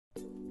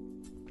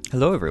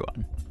Hello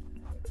everyone.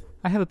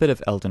 I have a bit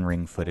of Elden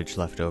Ring footage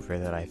left over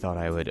that I thought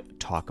I would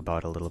talk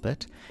about a little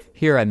bit.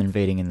 Here I'm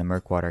invading in the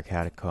Murkwater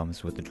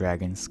Catacombs with the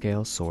Dragon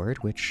Scale Sword,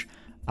 which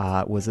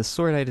was a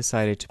sword I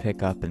decided to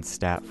pick up and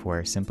stat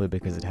for simply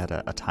because it had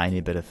a tiny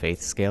bit of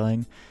faith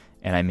scaling.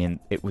 And I mean,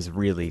 it was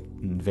really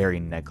very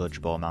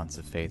negligible amounts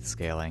of faith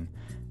scaling.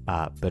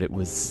 But it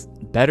was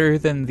better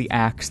than the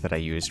axe that I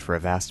used for a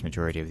vast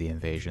majority of the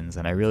invasions,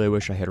 and I really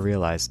wish I had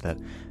realized that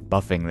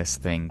buffing this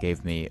thing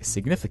gave me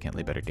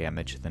significantly better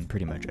damage than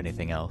pretty much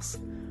anything else.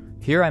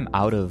 Here I'm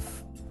out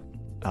of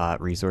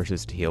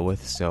resources to heal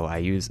with, so I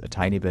use a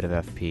tiny bit of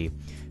FP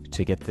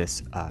to get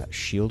this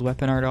shield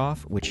weapon art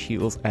off, which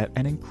heals at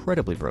an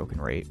incredibly broken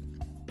rate.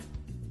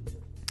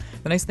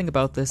 The nice thing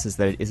about this is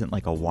that it isn't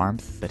like a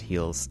warmth that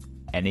heals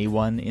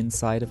anyone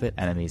inside of it,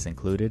 enemies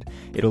included.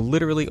 It'll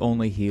literally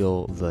only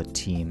heal the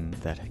team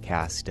that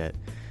cast it.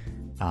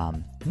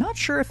 Not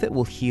sure if it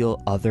will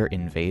heal other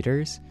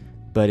invaders,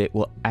 but it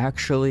will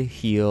actually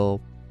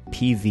heal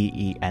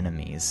PvE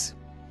enemies.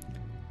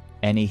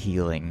 Any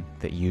healing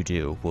that you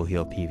do will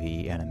heal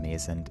PvE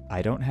enemies, and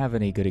I don't have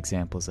any good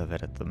examples of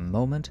it at the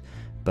moment,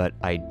 but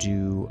I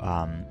do,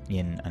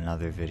 in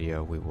another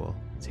video, we will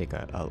take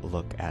a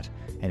look at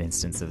an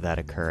instance of that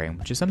occurring,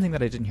 which is something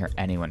that I didn't hear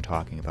anyone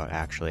talking about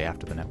actually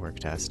after the network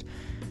test.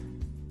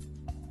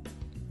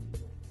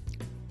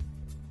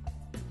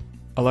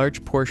 A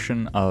large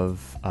portion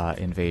of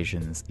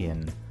invasions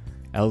in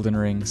Elden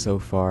Ring so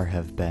far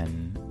have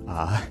been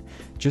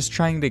just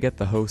trying to get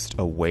the host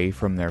away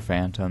from their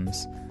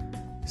phantoms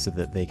so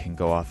that they can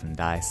go off and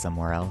die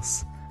somewhere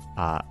else.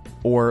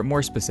 Or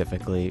more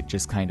specifically,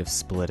 just kind of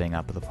splitting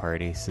up the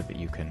party so that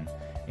you can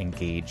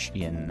engage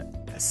in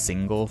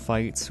single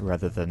fights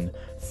rather than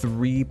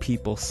 3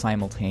 people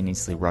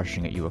simultaneously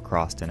rushing at you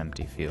across an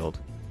empty field.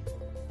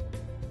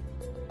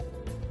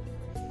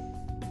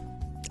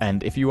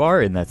 And if you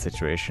are in that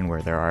situation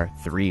where there are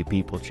 3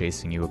 people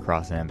chasing you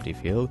across an empty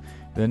field,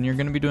 then you're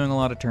going to be doing a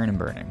lot of turn and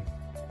burning.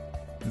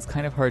 It's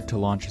kind of hard to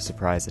launch a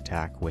surprise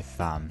attack with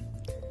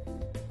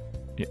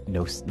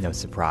no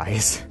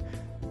surprise.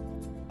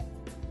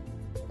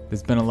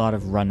 There's been a lot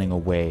of running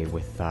away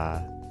with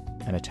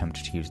an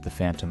attempt to use the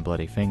Phantom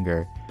Bloody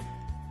Finger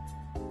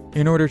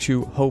in order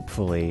to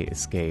hopefully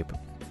escape.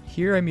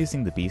 Here I'm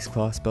using the Beast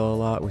Claw spell a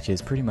lot, which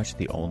is pretty much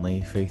the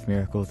only Faith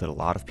Miracle that a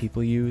lot of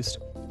people used.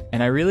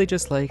 And I really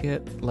just liked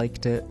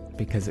it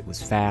because it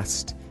was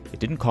fast, it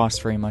didn't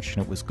cost very much,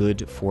 and it was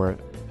good for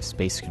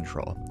space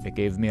control. It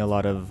gave me a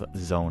lot of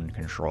zone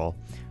control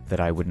that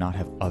I would not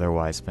have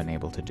otherwise been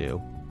able to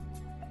do.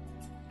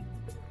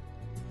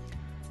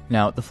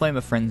 Now, the Flame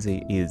of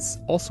Frenzy is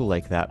also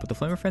like that, but the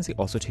Flame of Frenzy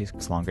also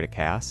takes longer to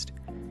cast,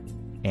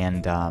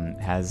 and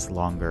has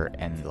longer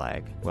end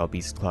lag, while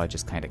Beast Claw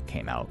just kind of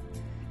came out.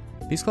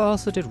 Beast Claw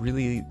also did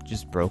really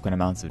just broken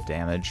amounts of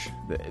damage.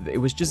 It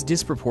was just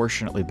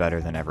disproportionately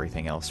better than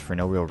everything else for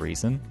no real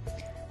reason.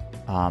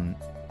 And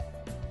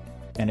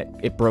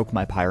it broke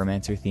my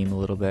Pyromancer theme a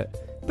little bit,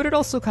 but it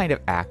also kind of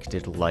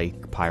acted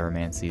like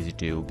Pyromancies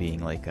do,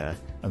 being like a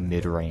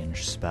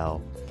mid-range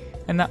spell,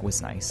 and that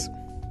was nice.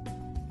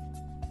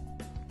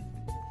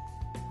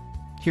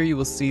 Here you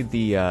will see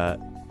the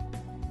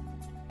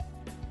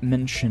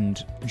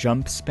mentioned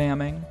jump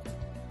spamming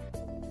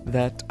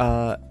that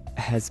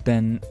has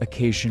been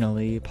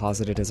occasionally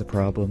posited as a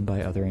problem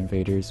by other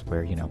invaders,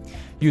 where, you know,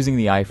 using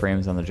the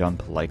iframes on the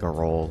jump like a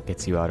roll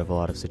gets you out of a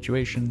lot of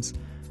situations.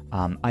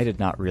 I did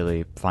not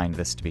really find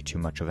this to be too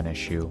much of an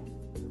issue.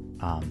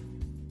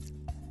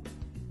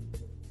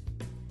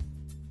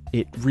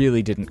 It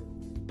really didn't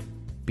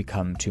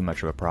become too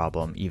much of a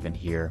problem even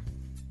here.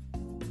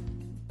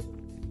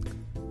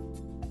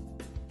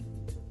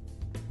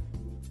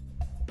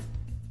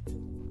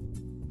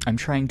 I'm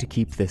trying to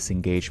keep this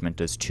engagement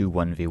as 2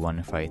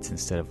 1v1 fights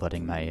instead of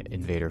letting my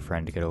invader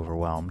friend get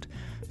overwhelmed,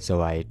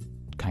 so I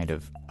kind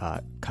of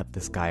cut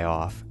this guy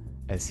off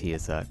as he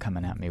is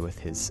coming at me with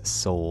his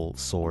soul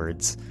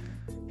swords,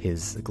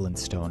 his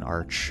glintstone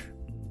arch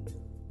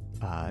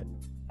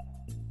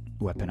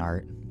weapon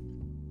art.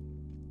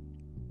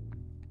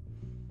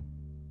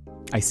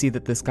 I see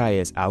that this guy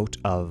is out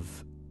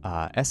of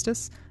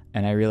Estus,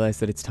 and I realize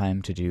that it's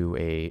time to do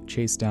a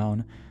chase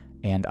down.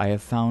 And I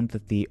have found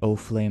that the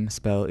O-Flame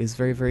spell is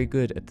very, very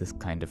good at this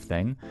kind of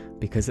thing,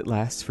 because it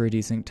lasts for a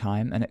decent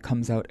time, and it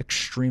comes out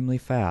extremely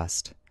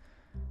fast.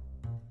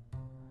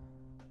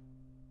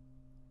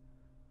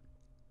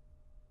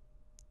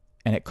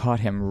 And it caught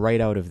him right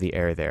out of the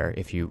air there,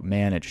 if you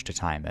managed to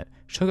time it.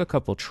 Took a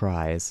couple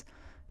tries,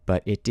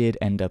 but it did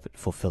end up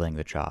fulfilling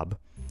the job.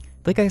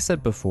 Like I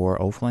said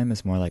before, O-Flame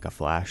is more like a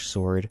flash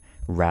sword,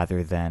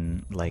 rather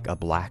than like a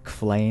black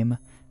flame,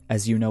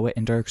 as you know it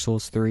in Dark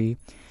Souls 3.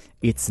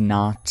 It's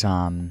not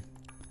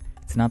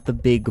the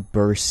big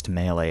burst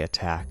melee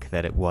attack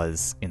that it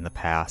was in the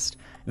past.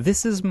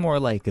 This is more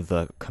like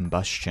the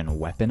combustion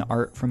weapon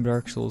art from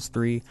Dark Souls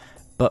 3,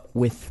 but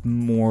with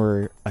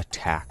more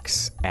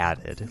attacks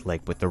added,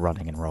 like with the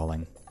running and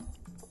rolling.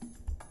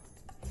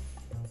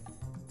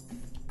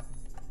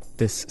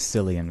 This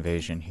silly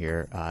invasion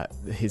here,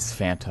 his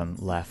phantom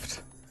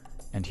left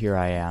And here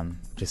I am,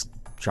 just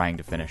trying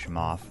to finish him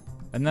off.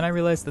 And then I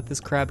realize that this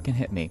crab can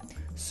hit me.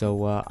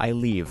 So I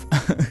leave.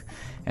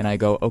 And I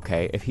go,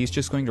 okay, if he's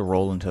just going to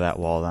roll into that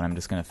wall, then I'm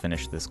just going to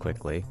finish this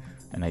quickly.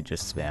 And I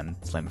just slam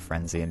a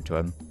frenzy into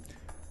him.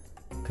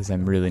 Because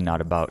I'm really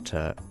not about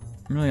to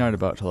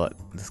let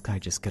this guy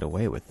just get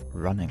away with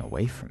running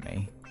away from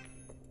me.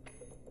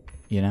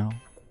 You know?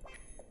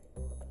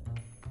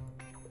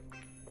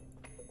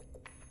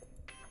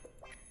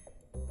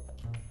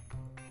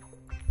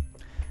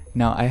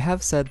 Now, I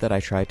have said that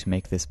I tried to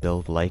make this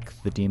build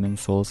like the Demon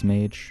Souls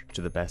Mage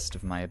to the best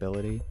of my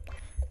ability.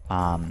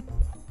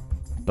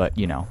 But,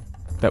 you know,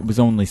 that was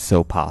only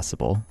so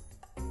possible.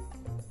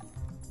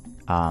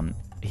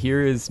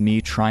 Here is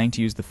me trying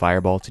to use the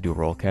fireball to do a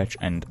roll catch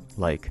and,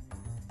 like,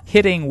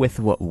 hitting with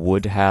what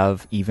would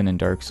have, even in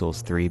Dark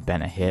Souls 3,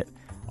 been a hit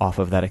off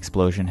of that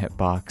explosion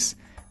hitbox,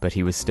 but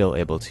he was still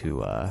able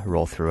to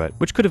roll through it,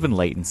 which could have been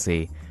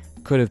latency,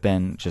 could have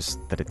been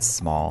just that it's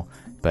small,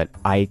 but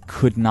I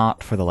could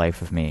not, for the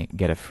life of me,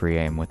 get a free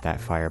aim with that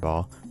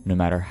fireball, no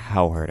matter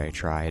how hard I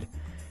tried.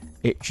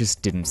 It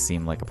just didn't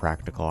seem like a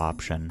practical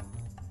option.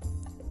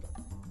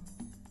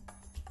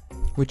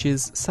 Which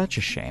is such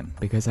a shame,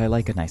 because I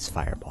like a nice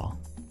fireball.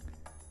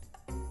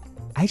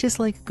 I just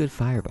like a good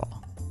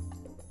fireball.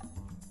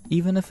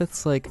 Even if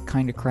it's, like,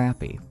 kinda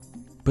crappy.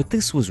 But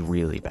this was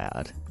really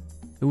bad.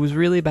 It was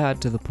really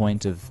bad to the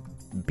point of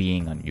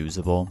being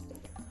unusable.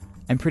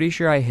 I'm pretty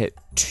sure I hit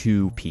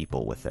 2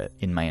 people with it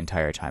in my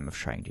entire time of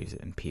trying to use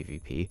it in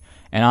PvP.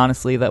 And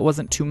honestly, that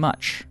wasn't too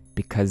much,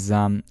 because,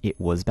 it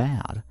was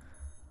bad.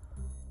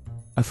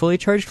 A fully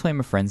charged Flame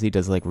of Frenzy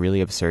does, like,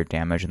 really absurd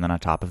damage, and then on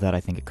top of that, I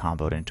think it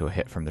comboed into a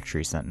hit from the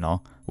Tree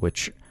Sentinel,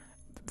 which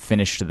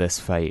finished this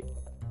fight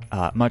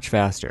much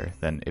faster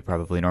than it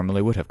probably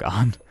normally would have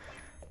gone.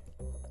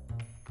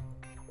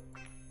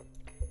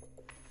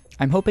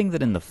 I'm hoping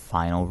that in the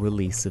final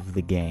release of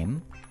the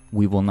game,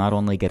 we will not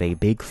only get a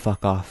big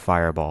fuck-off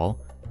fireball,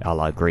 a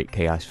la Great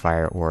Chaos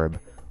Fire Orb,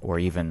 or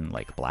even,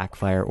 like, Black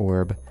Fire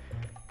Orb,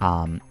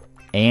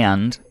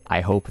 and I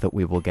hope that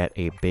we will get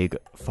a big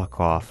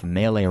fuck-off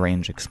melee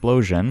range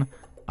explosion,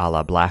 a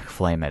la Black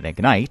Flame and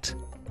Ignite.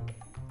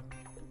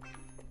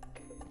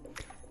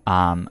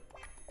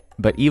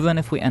 But even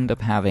if we end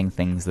up having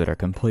things that are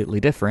completely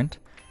different,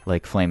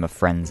 like Flame of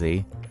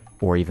Frenzy,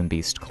 or even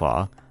Beast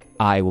Claw,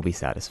 I will be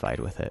satisfied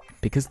with it,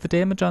 because the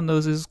damage on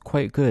those is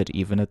quite good,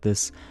 even at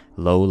this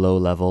low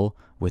level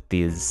with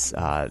these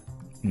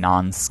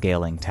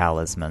non-scaling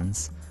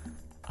talismans.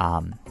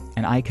 And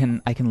I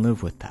can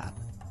live with that.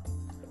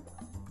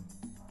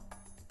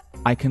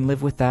 I can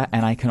live with that,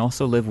 and I can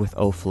also live with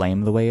O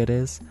Flame the way it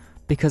is,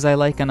 because I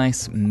like a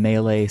nice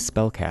melee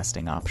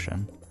spellcasting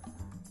option.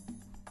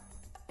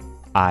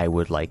 I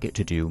would like it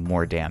to do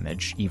more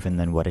damage even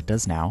than what it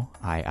does now,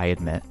 I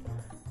admit,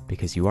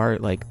 because you are,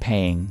 like,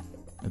 paying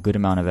a good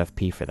amount of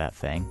FP for that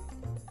thing.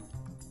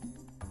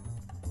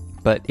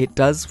 But it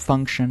does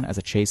function as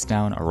a chase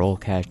down, a roll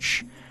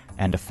catch,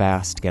 and a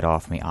fast get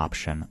off me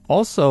option.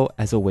 Also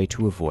as a way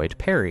to avoid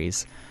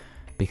parries,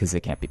 because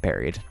it can't be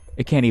parried.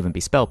 It can't even be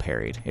spell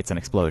parried. It's an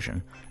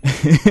explosion.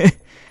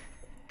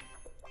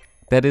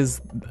 That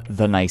is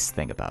the nice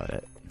thing about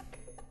it.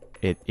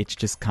 It's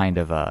just kind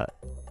of a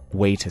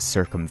way to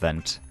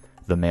circumvent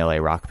the melee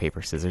rock,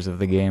 paper, scissors of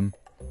the game.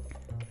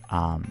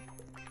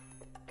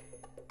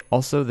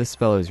 Also, this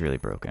spell is really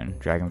broken.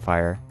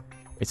 Dragonfire,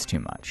 it's too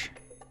much.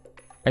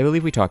 I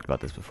believe we talked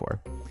about this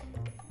before.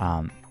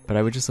 But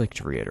I would just like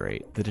to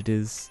reiterate that it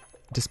is,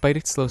 despite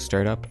its slow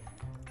startup,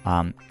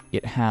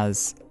 it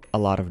has a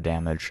lot of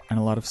damage and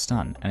a lot of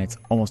stun, and it's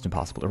almost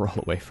impossible to roll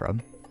away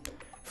from.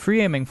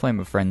 Free aiming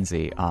Flame of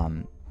Frenzy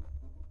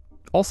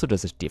also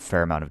does a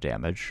fair amount of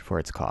damage for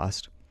its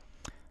cost,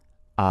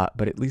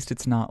 but at least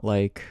it's not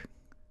like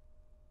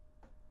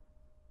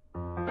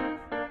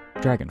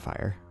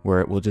Dragonfire, where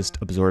it will just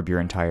absorb your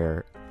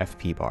entire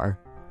FP bar,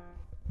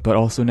 but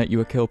also net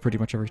you a kill pretty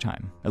much every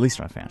time, at least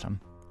on a Phantom.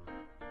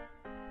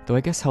 Though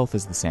I guess health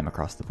is the same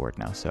across the board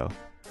now, so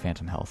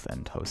Phantom health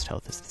and Host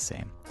health is the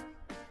same.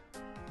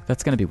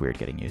 That's going to be weird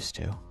getting used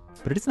to,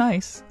 but it's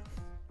nice.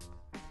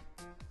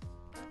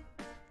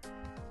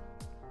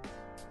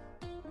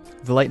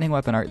 The lightning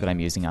weapon art that I'm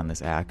using on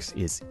this axe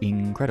is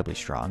incredibly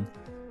strong,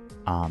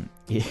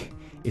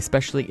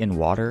 especially in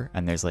water,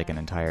 and there's like an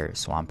entire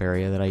swamp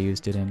area that I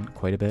used it in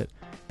quite a bit,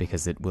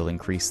 because it will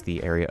increase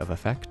the area of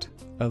effect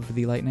of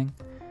the lightning.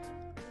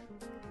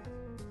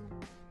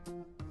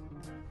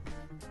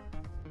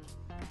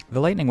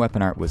 The lightning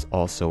weapon art was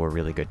also a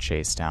really good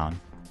chase down,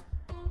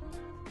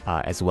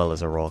 as well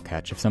as a roll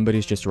catch. If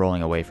somebody's just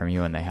rolling away from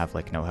you and they have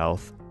like no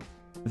health,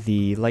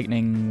 the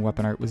lightning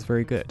weapon art was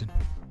very good.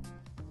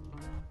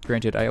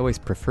 Granted, I always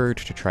preferred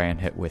to try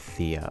and hit with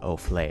the O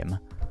Flame,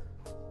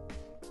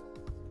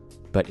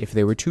 but if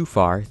they were too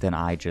far, then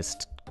I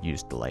just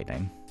used the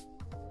lightning.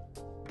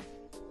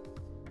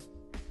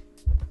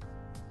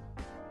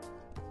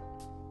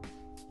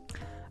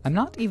 I'm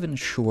not even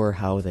sure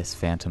how this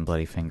Phantom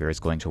Bloody Finger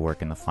is going to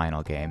work in the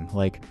final game.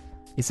 Like,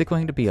 Is it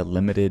going to be a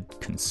limited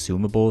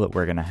consumable that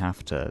we're going to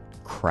have to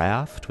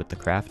craft with the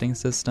crafting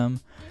system?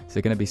 Is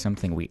it going to be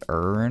something we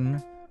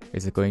earn?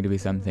 Is it going to be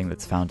something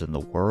that's found in the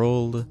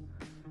world?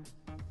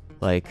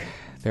 Like,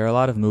 there are a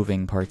lot of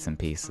moving parts and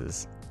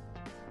pieces.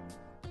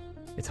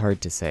 It's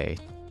hard to say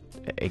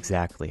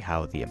exactly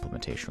how the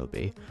implementation will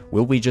be.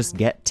 Will we just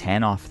get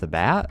 10 off the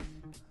bat?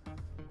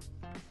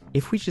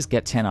 If we just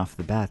get 10 off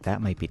the bat,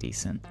 that might be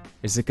decent.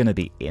 Is it going to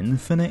be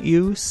infinite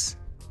use?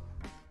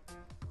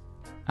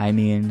 I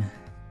mean,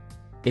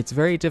 it's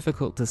very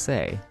difficult to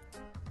say.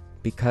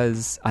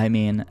 Because, I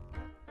mean,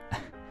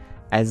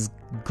 as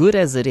good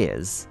as it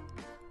is,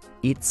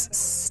 it's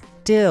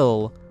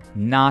still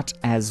not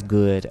as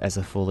good as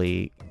a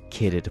fully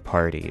kitted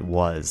party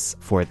was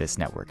for this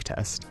network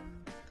test.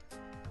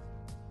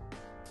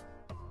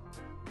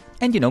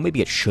 And,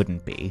 maybe it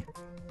shouldn't be.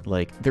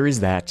 Like, there is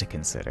that to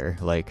consider.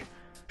 Like,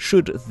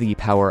 should the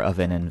power of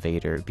an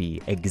invader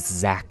be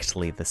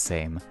exactly the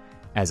same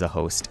as a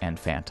host and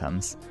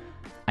phantoms?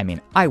 I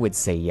mean, I would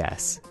say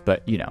yes,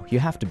 but, you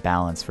have to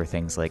balance for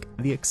things like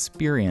the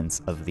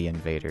experience of the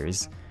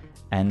invaders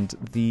and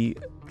the,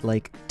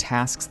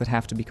 tasks that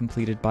have to be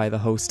completed by the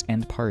host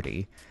and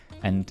party.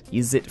 And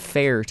is it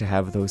fair to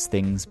have those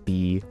things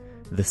be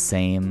the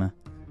same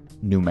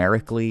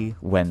numerically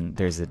when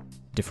there's a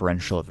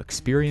differential of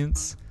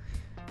experience?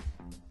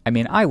 I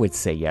mean, I would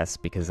say yes,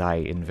 because I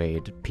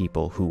invade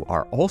people who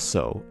are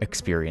also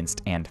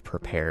experienced and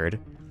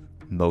prepared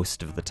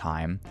most of the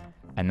time,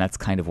 and that's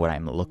kind of what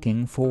I'm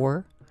looking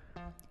for.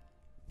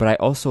 But I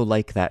also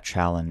like that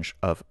challenge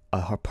of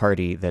a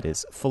party that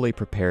is fully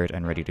prepared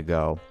and ready to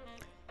go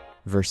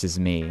versus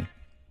me,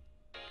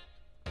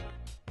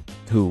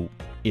 who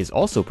is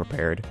also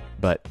prepared,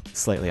 but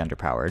slightly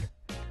underpowered,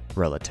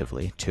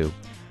 relatively, to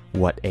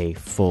what a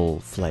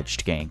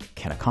full-fledged gank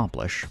can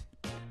accomplish.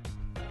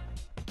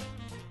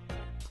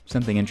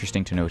 Something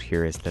interesting to note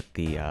here is that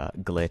the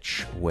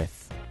glitch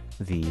with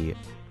the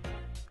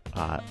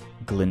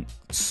glint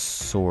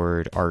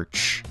sword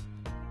arch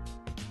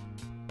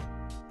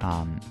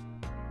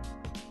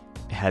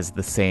has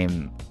the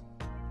same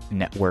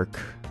network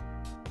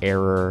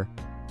error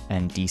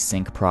and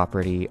desync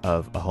property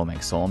of a homing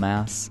soul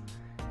mass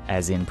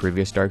as in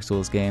previous Dark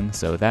Souls games,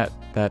 so that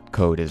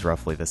code is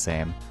roughly the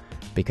same.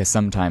 Because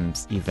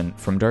sometimes, even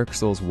from Dark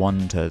Souls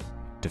 1 to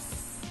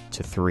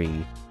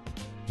 3,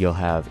 you'll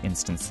have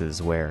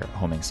instances where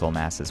homing soul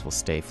masses will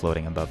stay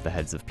floating above the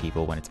heads of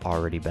people when it's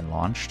already been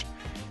launched.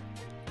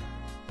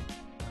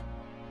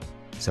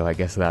 So I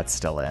guess that's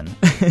still in.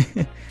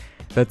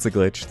 That's a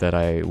glitch that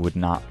I would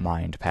not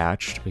mind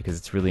patched, because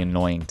it's really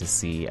annoying to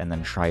see and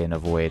then try and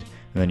avoid,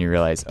 and then you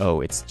realize,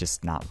 oh, it's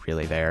just not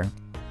really there.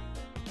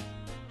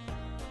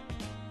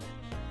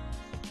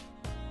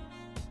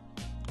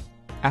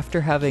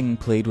 After having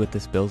played with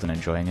this build and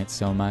enjoying it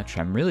so much,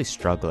 I'm really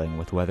struggling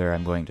with whether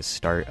I'm going to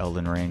start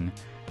Elden Ring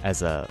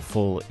as a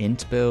full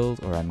int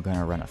build or I'm going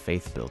to run a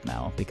faith build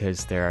now,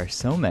 because there are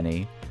so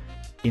many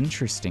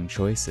interesting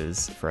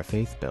choices for a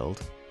faith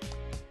build,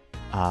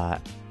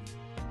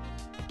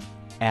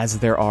 as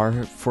there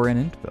are for an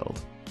int build.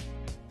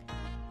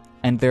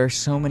 And there are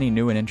so many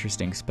new and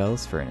interesting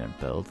spells for an int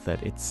build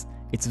that it's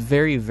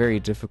very, very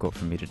difficult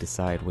for me to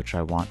decide which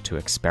I want to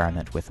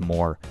experiment with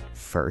more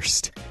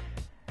first.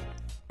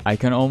 I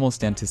can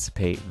almost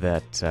anticipate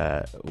that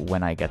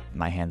when I get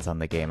my hands on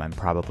the game, I'm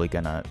probably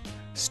gonna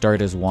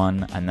start as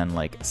one and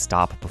then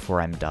stop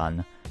before I'm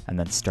done, and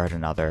then start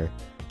another,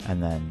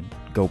 and then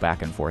go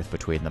back and forth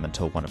between them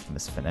until one of them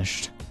is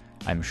finished.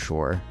 I'm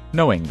sure,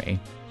 knowing me.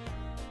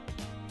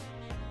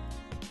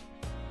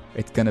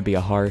 It's gonna be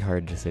a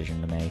hard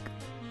decision to make.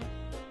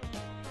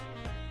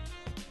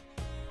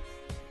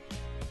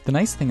 The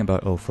nice thing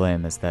about O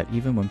Flame is that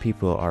even when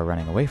people are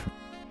running away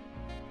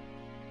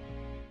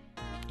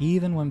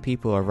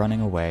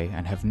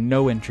and have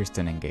no interest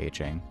in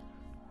engaging,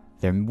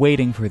 they're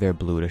waiting for their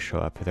blue to show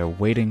up, they're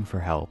waiting for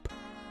help,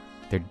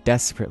 they're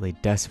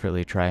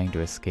desperately trying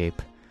to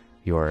escape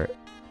your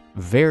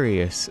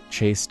various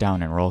chase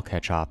down and roll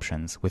catch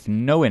options with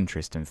no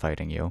interest in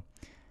fighting you,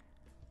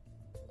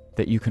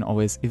 that you can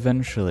always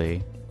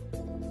eventually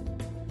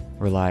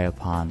rely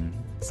upon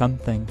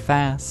something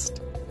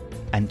fast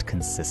and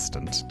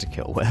consistent to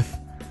kill with.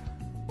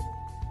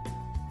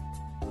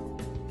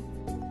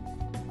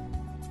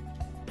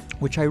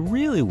 Which I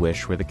really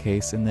wish were the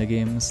case in the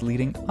games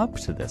leading up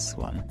to this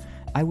one.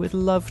 I would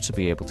love to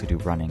be able to do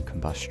running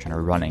combustion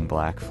or running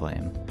black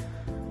flame.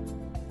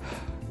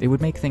 It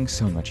would make things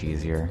so much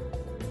easier.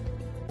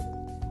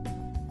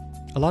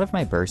 A lot of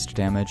my burst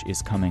damage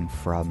is coming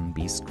from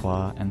Beast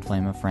Claw and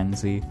Flame of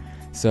Frenzy,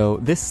 so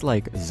this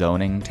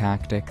zoning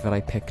tactic that I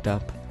picked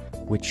up,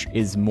 which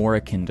is more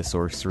akin to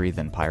sorcery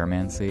than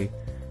pyromancy,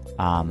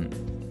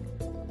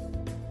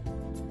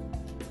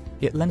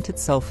 it lent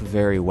itself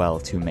very well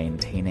to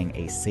maintaining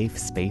a safe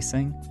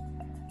spacing,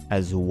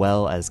 as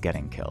well as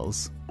getting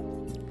kills.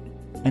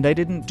 And I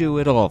didn't do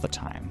it all the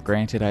time.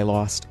 Granted, I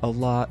lost a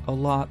lot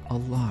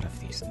of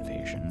these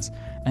invasions,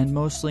 and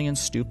mostly in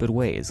stupid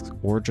ways,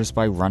 or just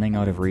by running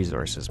out of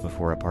resources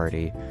before a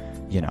party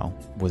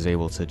was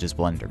able to just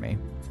blender me.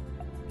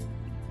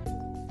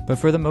 But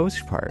for the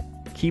most part,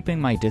 keeping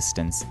my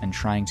distance and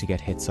trying to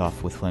get hits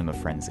off with Flame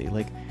of Frenzy,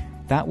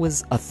 that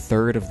was a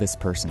third of this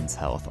person's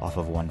health off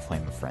of one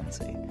Flame of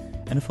Frenzy.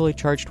 And a fully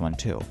charged one,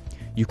 too.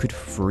 You could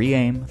free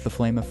aim the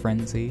Flame of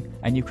Frenzy,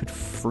 and you could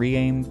free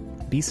aim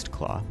Beast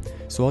Claw.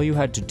 So all you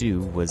had to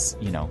do was,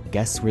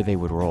 guess where they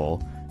would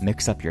roll,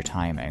 mix up your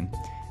timing,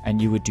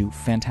 and you would do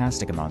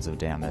fantastic amounts of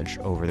damage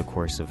over the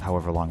course of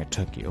however long it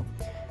took you.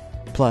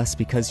 Plus,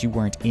 because you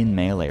weren't in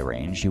melee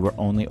range, you were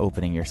only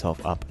opening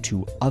yourself up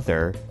to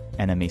other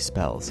enemy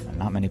spells. And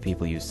not many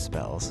people use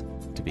spells,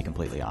 to be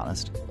completely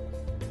honest.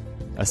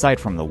 Aside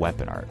from the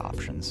weapon art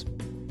options.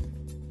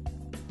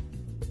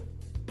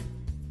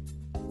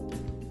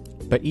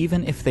 But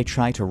even if they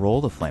try to roll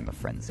the Flame of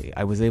Frenzy,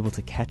 I was able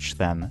to catch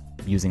them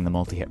using the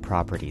multi-hit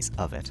properties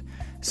of it.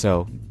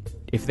 So,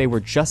 if they were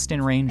just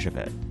in range of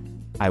it,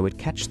 I would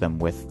catch them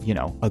with,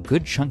 a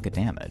good chunk of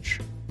damage.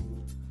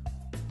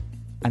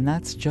 And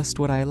that's just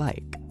what I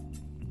like.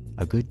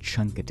 A good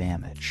chunk of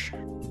damage.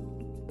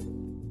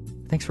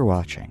 Thanks for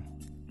watching,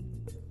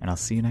 and I'll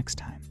see you next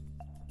time.